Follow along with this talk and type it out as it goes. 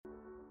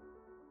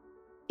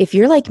If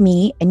you're like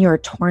me and you're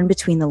torn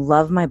between the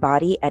love my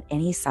body at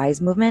any size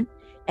movement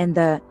and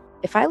the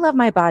if I love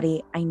my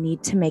body, I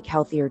need to make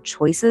healthier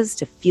choices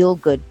to feel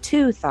good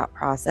too thought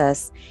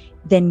process,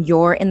 then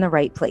you're in the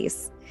right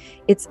place.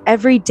 It's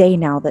every day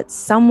now that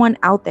someone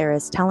out there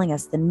is telling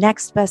us the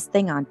next best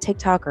thing on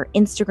TikTok or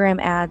Instagram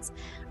ads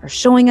or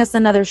showing us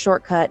another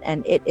shortcut,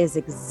 and it is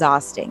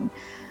exhausting.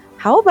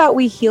 How about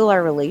we heal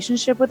our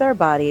relationship with our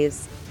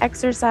bodies,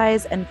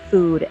 exercise and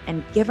food,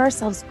 and give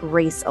ourselves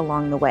grace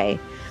along the way?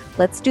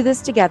 Let's do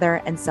this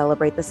together and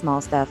celebrate the small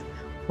stuff.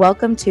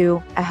 Welcome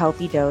to A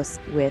Healthy Dose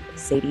with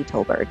Sadie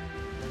Tolbert.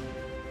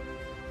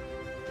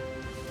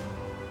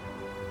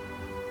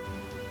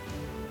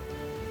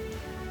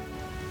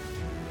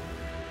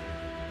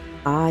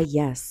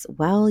 Yes.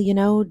 Well,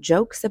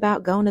 jokes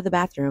about going to the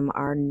bathroom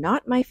are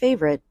not my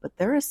favorite, but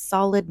they're a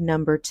solid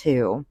number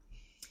two.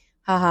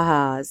 Ha ha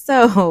ha.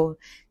 So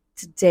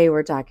today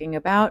we're talking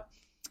about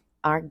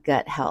our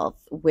gut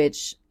health,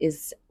 which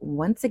is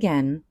once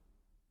again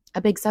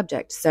a big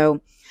subject. So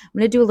I'm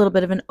going to do a little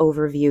bit of an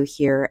overview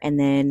here, and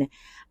then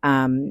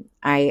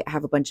I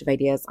have a bunch of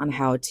ideas on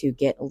how to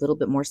get a little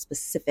bit more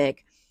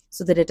specific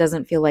so that it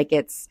doesn't feel like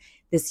it's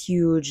this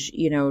huge,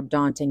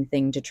 daunting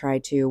thing to try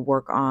to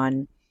work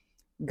on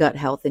gut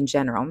health in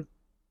general.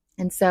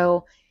 And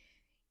so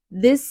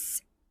this,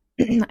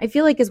 I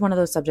feel like, is one of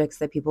those subjects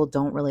that people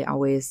don't really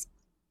always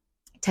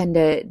tend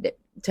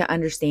to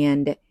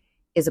understand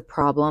is a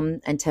problem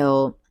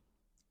until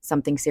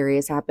something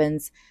serious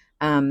happens.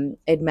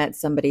 I'd met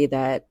somebody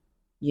that,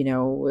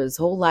 his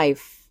whole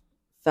life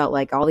felt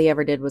like all he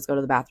ever did was go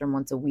to the bathroom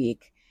once a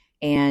week.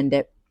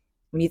 And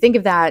when you think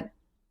of that,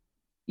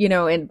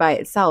 and by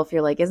itself,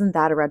 you're like, isn't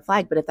that a red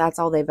flag? But if that's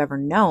all they've ever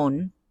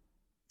known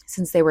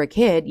since they were a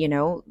kid,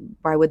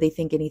 why would they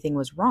think anything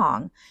was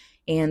wrong?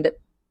 And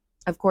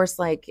of course,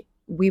 like,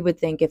 we would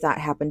think if that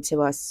happened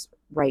to us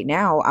right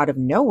now out of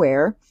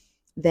nowhere,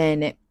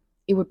 then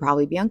it would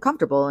probably be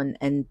uncomfortable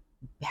and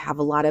have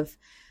a lot of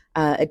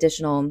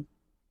additional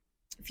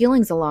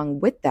feelings along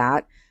with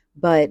that.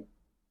 But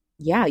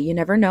yeah, you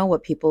never know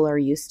what people are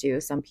used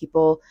to. Some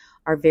people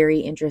are very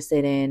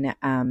interested in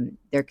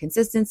their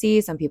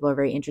consistency. Some people are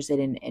very interested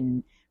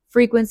in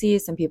frequency.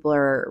 Some people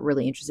are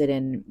really interested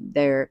in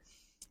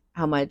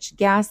how much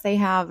gas they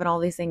have and all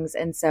these things.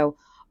 And so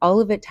all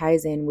of it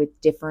ties in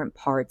with different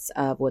parts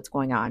of what's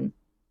going on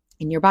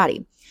in your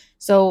body.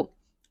 So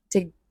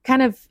to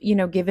kind of,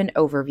 give an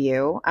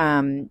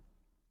overview,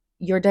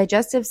 your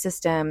digestive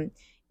system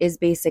is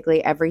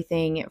basically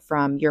everything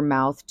from your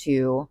mouth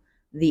to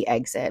the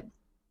exit.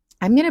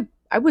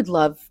 I would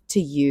love to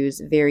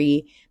use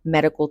very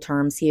medical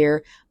terms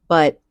here,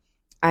 but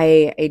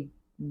I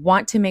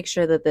want to make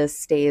sure that this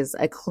stays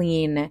a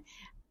clean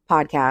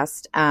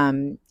podcast.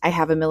 I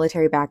have a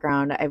military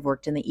background. I've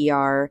worked in the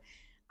ER.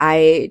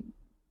 I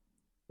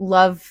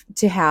love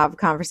to have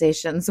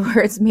conversations where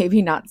it's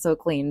maybe not so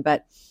clean,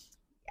 but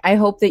I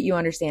hope that you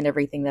understand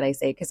everything that I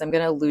say, because I'm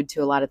going to allude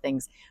to a lot of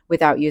things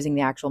without using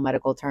the actual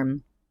medical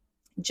term,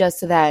 just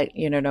so that,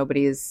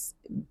 nobody's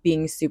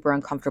being super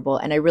uncomfortable.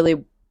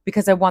 And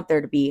because I want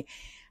there to be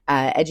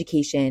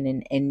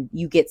education and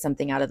you get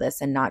something out of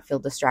this and not feel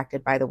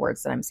distracted by the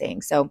words that I'm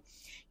saying. So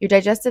your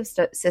digestive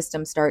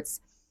system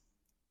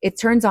it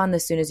turns on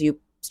as soon as you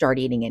start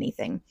eating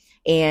anything.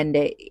 And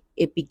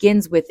it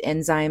begins with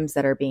enzymes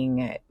that are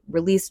being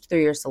released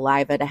through your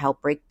saliva to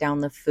help break down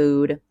the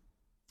food.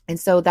 And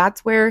so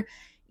that's where,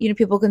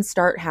 people can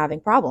start having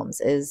problems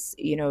is,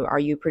 are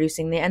you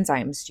producing the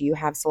enzymes? Do you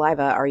have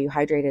saliva? Are you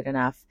hydrated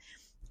enough?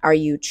 Are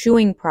you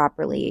chewing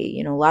properly?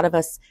 A lot of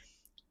us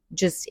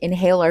just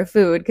inhale our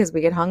food because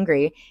we get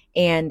hungry,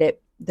 and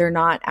they're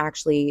not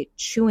actually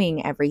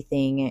chewing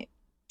everything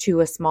to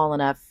a small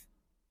enough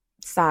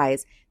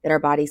size that our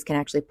bodies can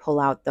actually pull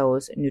out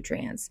those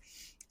nutrients.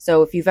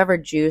 So if you've ever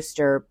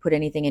juiced or put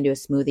anything into a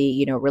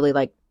smoothie, really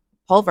like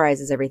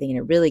pulverizes everything and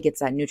it really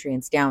gets that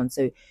nutrients down.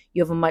 So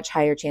you have a much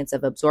higher chance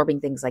of absorbing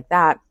things like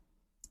that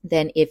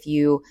than if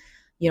you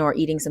are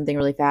eating something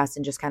really fast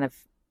and just kind of,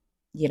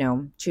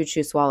 chew,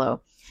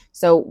 swallow.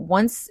 So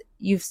once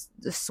you've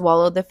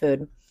swallowed the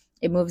food,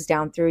 it moves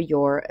down through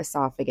your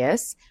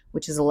esophagus,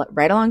 which is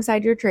right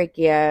alongside your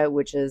trachea,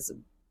 which is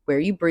where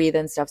you breathe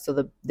and stuff.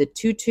 So the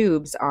two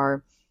tubes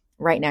are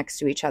right next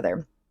to each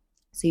other.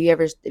 So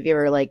if you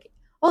ever like,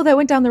 oh, that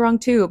went down the wrong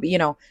tube,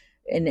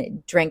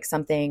 and drank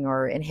something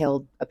or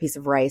inhaled a piece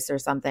of rice or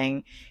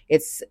something,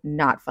 it's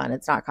not fun.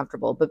 It's not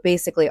comfortable. But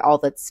basically all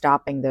that's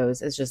stopping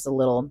those is just a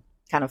little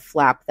kind of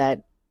flap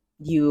that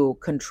you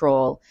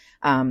control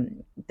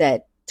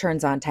that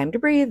turns on time to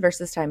breathe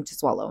versus time to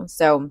swallow.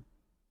 So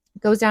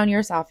it goes down your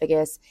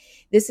esophagus.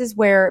 This is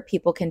where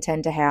people can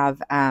tend to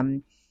have,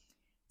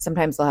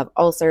 sometimes they'll have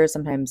ulcers.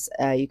 Sometimes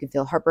you can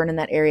feel heartburn in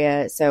that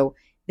area. So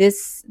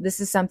this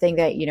is something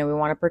that, we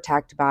want to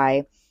protect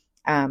by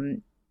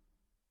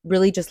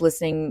really just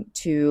listening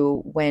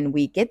to when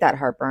we get that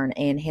heartburn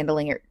and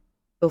handling it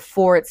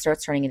before it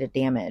starts turning into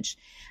damage.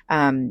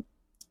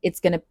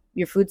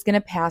 Your food's going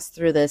to pass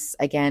through this,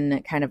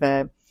 again, kind of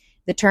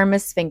the term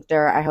is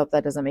sphincter. I hope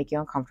that doesn't make you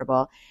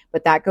uncomfortable,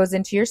 but that goes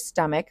into your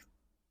stomach.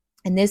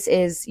 And this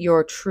is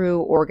your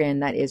true organ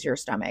that is your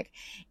stomach.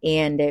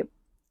 And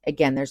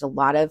again, there's a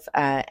lot of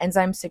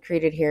enzymes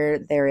secreted here.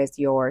 There is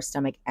your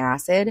stomach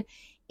acid,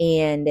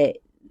 and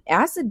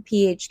acid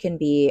pH can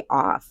be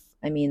off.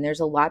 I mean, there's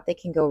a lot that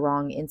can go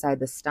wrong inside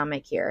the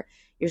stomach here.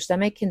 Your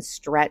stomach can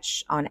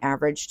stretch on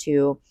average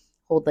to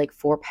hold like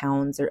 4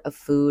 pounds of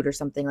food or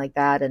something like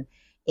that.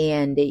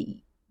 And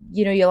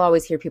you'll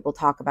always hear people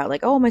talk about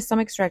like, oh, my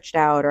stomach stretched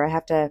out, or I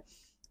have to,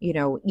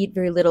 eat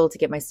very little to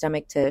get my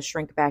stomach to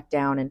shrink back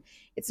down. And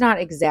it's not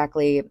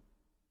exactly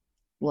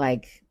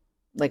like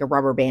a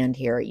rubber band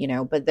here,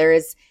 but there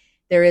is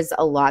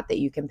a lot that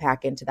you can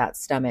pack into that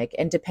stomach.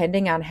 And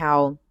depending on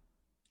how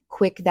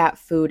quick that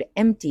food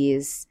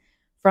empties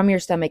from your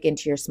stomach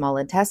into your small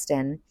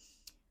intestine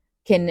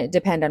can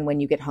depend on when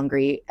you get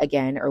hungry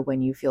again or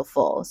when you feel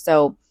full.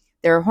 So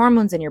there are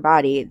hormones in your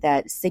body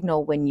that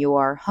signal when you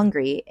are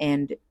hungry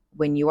and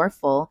when you are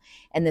full.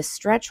 And the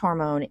stretch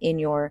hormone in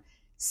your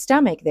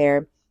stomach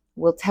there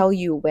will tell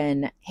you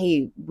when,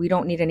 hey, we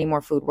don't need any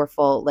more food. We're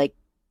full. Like,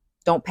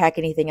 don't pack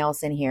anything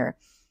else in here.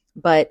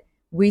 But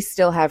we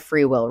still have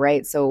free will,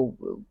 right? So,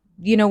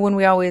 when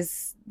we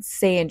always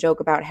say and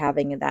joke about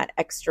having that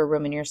extra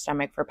room in your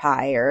stomach for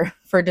pie or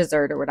for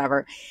dessert or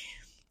whatever,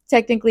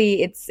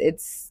 technically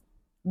it's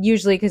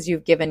usually because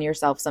you've given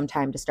yourself some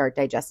time to start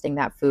digesting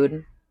that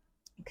food,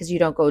 because you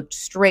don't go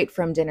straight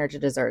from dinner to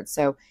dessert.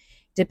 So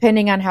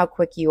depending on how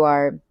quick you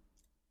are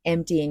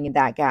emptying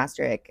that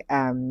gastric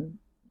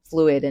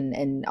fluid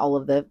and all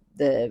of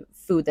the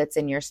food that's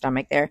in your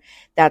stomach there,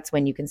 that's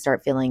when you can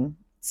start feeling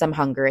some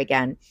hunger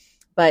again.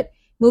 But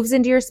moves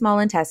into your small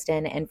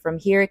intestine, and from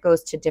here it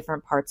goes to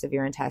different parts of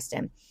your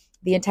intestine.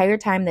 The entire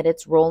time that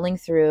it's rolling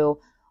through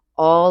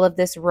all of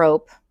this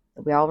rope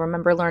that we all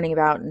remember learning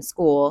about in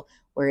school,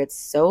 where it's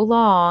so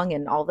long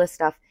and all this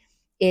stuff,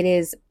 it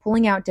is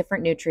pulling out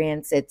different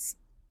nutrients. It's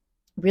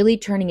really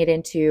turning it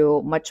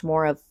into much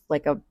more of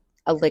like a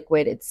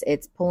liquid.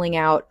 It's pulling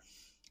out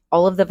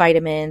all of the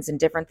vitamins and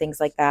different things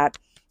like that.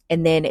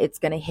 And then it's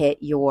going to hit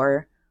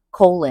your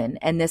colon.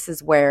 And this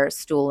is where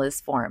stool is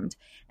formed.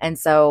 And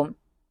so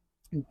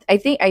I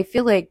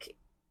feel like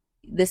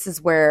this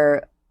is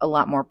where a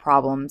lot more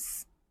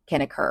problems can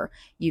occur.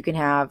 You can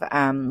have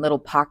little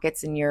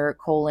pockets in your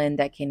colon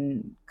that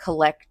can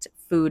collect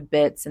food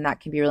bits, and that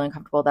can be really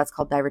uncomfortable. That's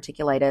called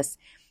diverticulitis.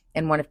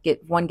 And when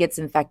one gets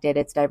infected,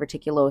 it's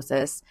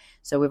diverticulosis.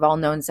 So we've all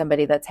known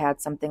somebody that's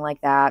had something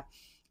like that.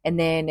 And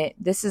then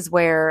this is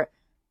where,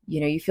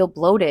 you feel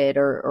bloated,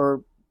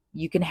 or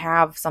you can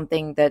have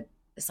something that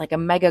is like a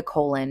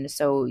megacolon.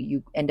 So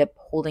you end up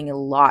holding a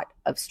lot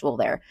of stool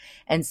there.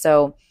 And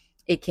so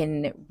it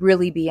can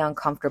really be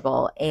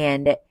uncomfortable.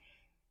 And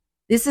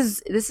this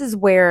is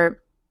where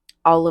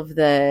all of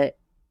the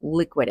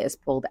liquid is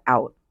pulled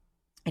out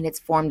and it's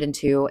formed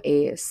into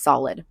a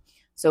solid.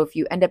 So if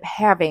you end up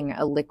having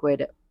a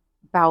liquid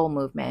bowel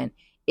movement,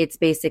 it's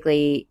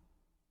basically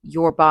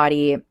your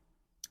body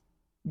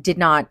did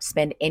not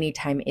spend any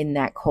time in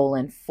that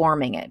colon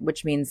forming it,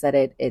 which means that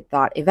it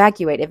thought,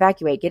 evacuate,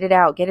 get it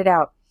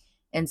out.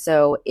 And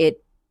so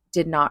it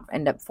did not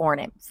end up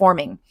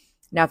forming.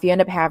 Now, if you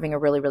end up having a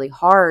really, really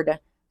hard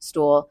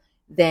stool,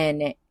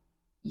 then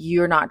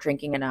you're not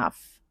drinking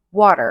enough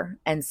water.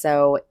 And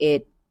so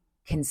it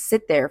can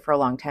sit there for a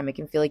long time. It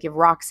can feel like you have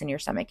rocks in your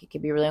stomach. It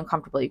can be really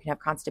uncomfortable. You can have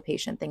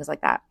constipation, things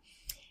like that.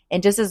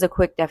 And just as a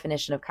quick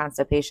definition of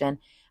constipation,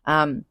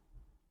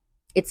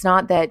 it's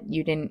not that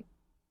you didn't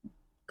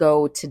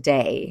go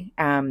today.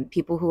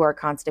 People who are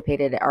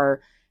constipated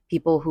are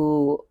people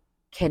who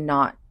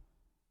cannot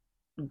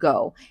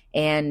go.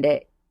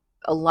 And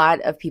a lot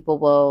of people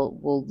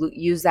will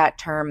use that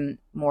term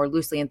more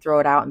loosely and throw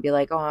it out and be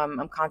like, oh,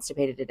 I'm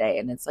constipated today.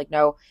 And it's like,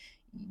 no,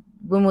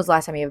 when was the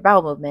last time you had a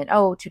bowel movement?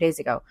 Oh, 2 days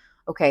ago.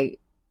 Okay.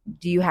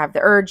 Do you have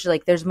the urge?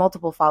 Like, there's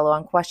multiple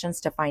follow-on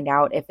questions to find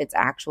out if it's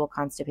actual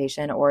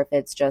constipation or if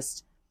it's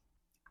just,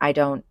 I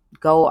don't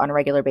go on a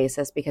regular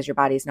basis because your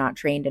body's not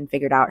trained and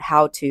figured out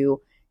how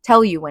to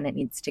tell you when it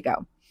needs to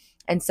go.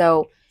 And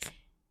so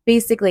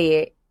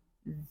basically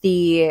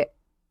the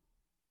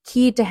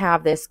key to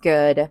have this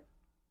good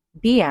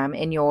BM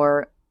in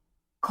your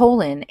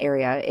colon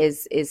area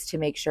is to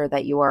make sure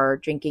that you are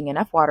drinking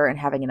enough water and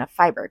having enough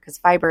fiber, because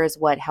fiber is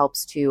what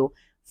helps to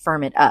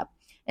firm it up.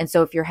 And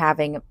so if you're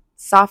having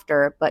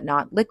softer but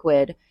not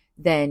liquid,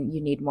 then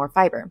you need more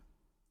fiber.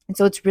 And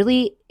so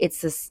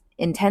it's this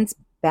intense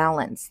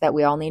balance that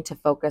we all need to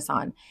focus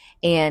on.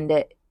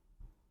 And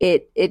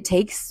it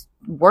takes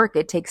work.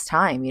 It takes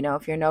time.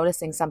 If you're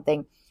noticing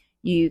something,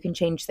 you can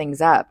change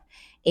things up.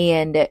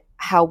 And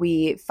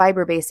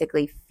fiber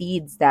basically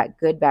feeds that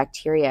good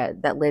bacteria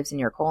that lives in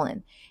your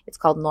colon. It's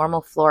called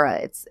normal flora.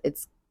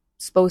 It's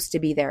supposed to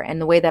be there. And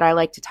the way that I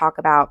like to talk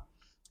about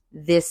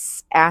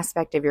this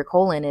aspect of your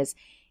colon is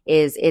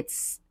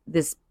it's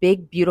this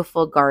big,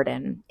 beautiful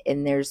garden,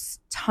 and there's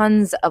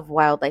tons of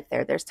wildlife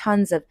there. There's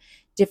tons of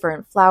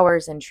different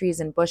flowers and trees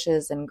and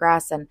bushes and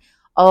grass and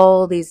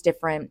all these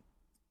different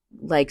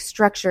like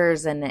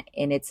structures, and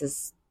it's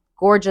this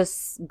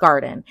gorgeous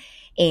garden.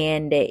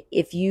 And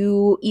if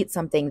you eat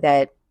something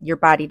that your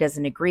body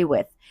doesn't agree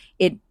with,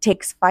 it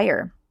takes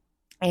fire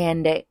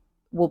and it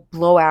will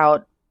blow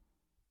out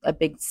a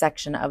big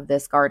section of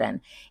this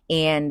garden.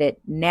 And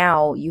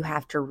now you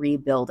have to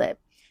rebuild it.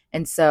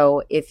 And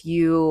so if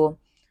you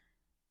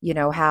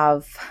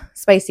have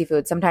spicy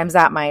food, sometimes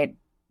that might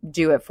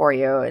do it for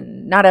you.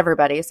 And not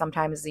everybody.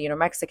 Sometimes,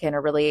 Mexican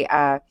are really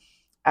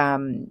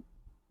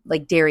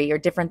like dairy or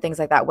different things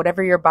like that.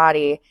 Whatever your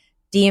body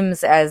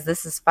deems as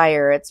this is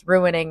fire, it's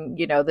ruining,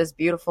 this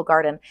beautiful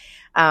garden.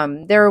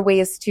 There are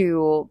ways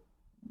to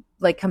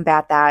like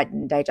combat that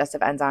and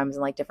digestive enzymes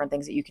and like different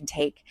things that you can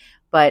take.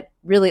 But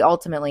really,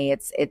 ultimately,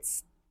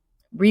 it's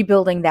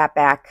rebuilding that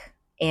back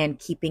and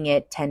keeping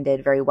it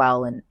tended very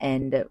well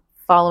and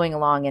following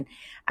along. And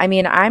I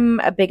mean, I'm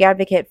a big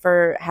advocate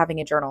for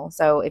having a journal.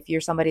 So if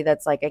you're somebody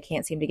that's like, I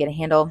can't seem to get a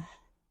handle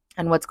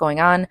on what's going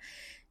on,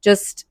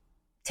 just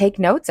take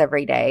notes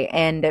every day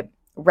and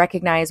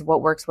recognize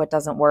what works, what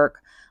doesn't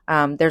work.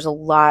 There's a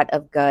lot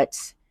of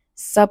gut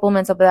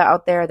supplements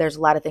out there. There's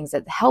a lot of things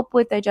that help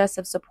with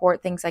digestive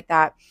support, things like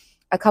that.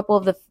 A couple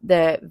of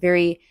the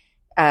very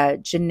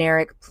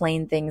generic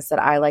plain things that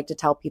I like to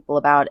tell people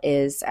about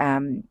is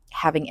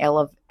having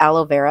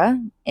aloe vera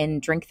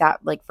and drink that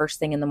like first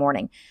thing in the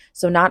morning.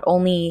 So not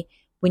only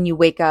when you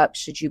wake up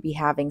should you be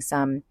having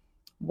some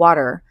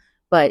water,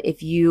 but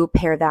if you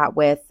pair that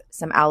with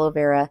some aloe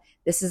vera,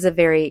 this is a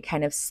very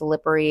kind of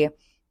slippery,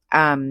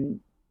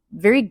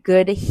 very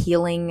good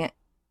healing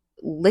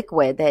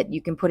liquid that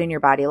you can put in your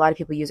body. A lot of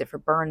people use it for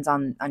burns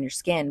on your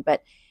skin,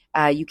 but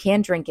you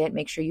can drink it.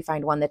 Make sure you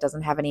find one that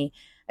doesn't have any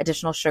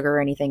additional sugar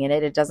or anything in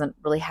it. It doesn't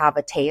really have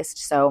a taste,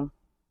 so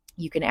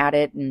you can add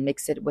it and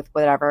mix it with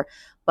whatever,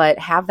 but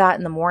have that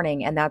in the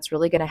morning, and that's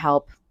really going to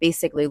help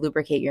basically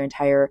lubricate your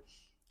entire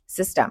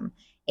system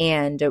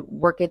and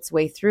work its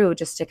way through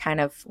just to kind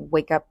of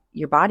wake up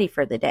your body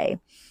for the day.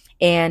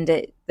 And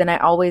then I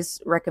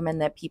always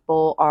recommend that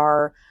people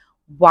are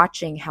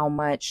watching how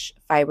much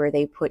fiber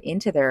they put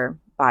into their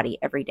body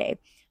every day.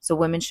 So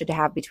women should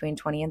have between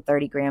 20 and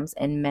 30 grams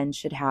and men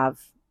should have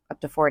up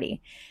to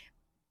 40.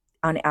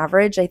 On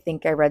average, I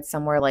think I read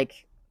somewhere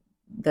like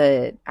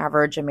the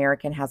average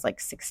American has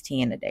like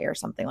 16 a day or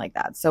something like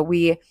that. So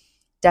we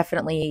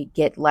definitely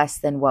get less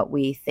than what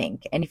we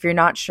think. And if you're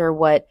not sure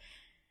what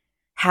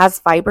has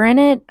fiber in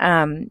it,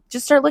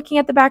 just start looking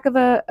at the back of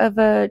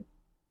a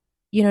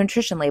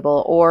nutrition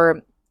label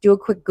or do a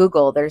quick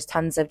Google. There's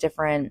tons of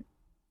different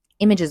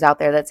images out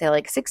there that say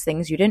like 6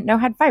 things you didn't know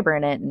had fiber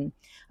in it. And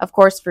of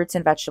course, fruits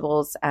and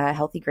vegetables,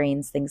 healthy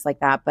grains, things like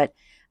that. But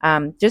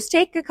just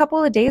take a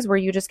couple of days where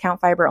you just count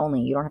fiber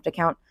only. You don't have to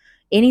count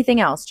anything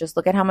else. Just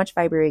look at how much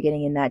fiber you're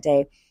getting in that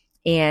day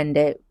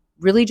and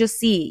really just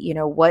see,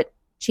 what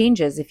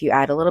changes if you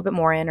add a little bit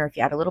more in or if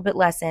you add a little bit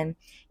less in.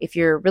 If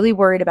you're really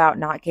worried about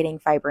not getting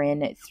fiber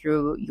in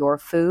through your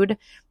food,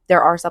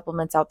 there are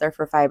supplements out there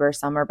for fiber.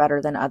 Some are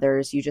better than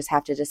others. You just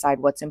have to decide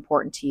what's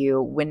important to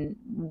you.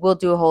 We'll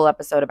do a whole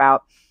episode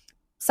about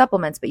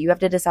supplements, but you have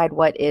to decide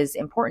what is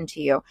important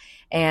to you.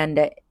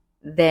 And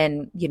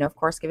then, of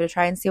course, give it a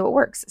try and see what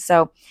works.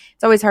 So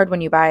it's always hard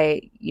when you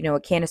buy, a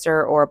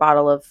canister or a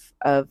bottle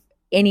of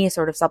any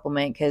sort of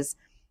supplement, because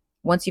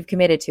once you've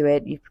committed to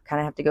it, you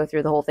kind of have to go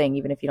through the whole thing,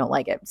 even if you don't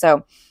like it.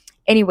 So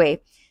anyway,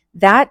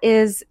 that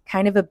is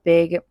kind of a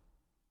big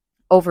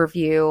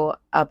overview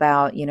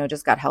about,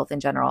 just gut health in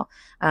general.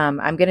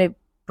 I'm going to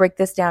break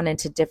this down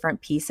into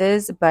different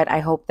pieces, but I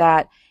hope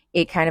that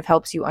it kind of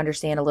helps you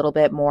understand a little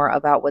bit more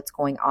about what's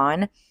going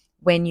on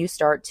when you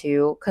start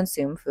to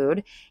consume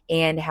food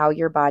and how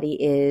your body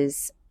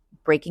is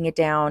breaking it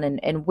down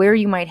and where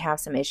you might have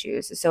some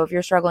issues. So if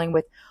you're struggling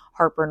with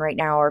heartburn right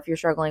now, or if you're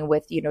struggling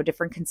with,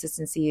 different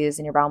consistencies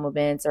in your bowel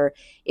movements, or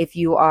if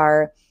you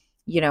are,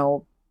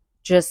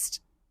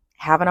 just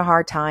having a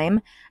hard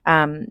time,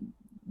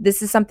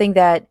 this is something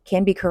that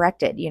can be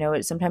corrected.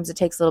 Sometimes it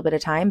takes a little bit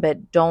of time,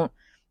 but don't,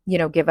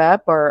 give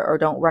up or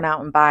don't run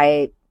out and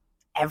buy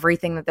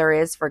everything that there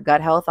is for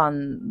gut health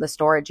on the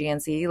store at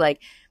GNC.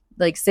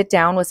 Like sit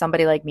down with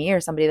somebody like me or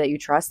somebody that you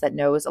trust that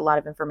knows a lot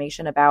of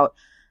information about,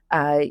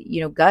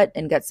 gut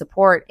and gut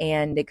support,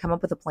 and come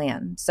up with a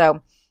plan.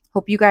 So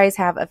hope you guys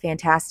have a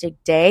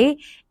fantastic day.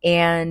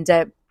 And,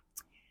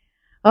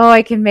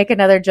 I can make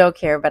another joke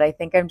here, but I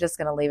think I'm just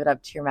going to leave it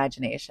up to your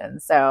imagination.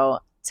 So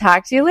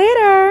talk to you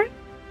later.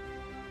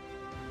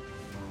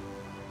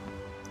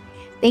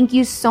 Thank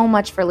you so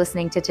much for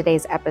listening to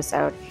today's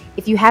episode.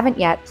 If you haven't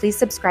yet, please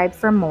subscribe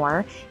for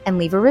more and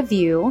leave a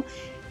review.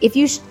 If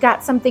you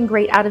got something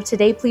great out of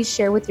today, please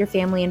share with your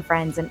family and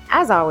friends. And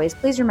as always,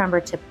 please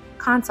remember to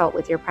consult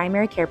with your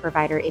primary care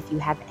provider if you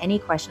have any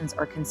questions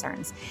or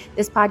concerns.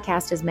 This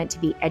podcast is meant to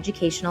be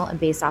educational and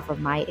based off of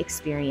my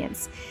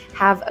experience.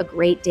 Have a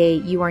great day.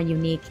 You are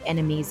unique and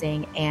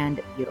amazing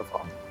and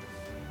beautiful.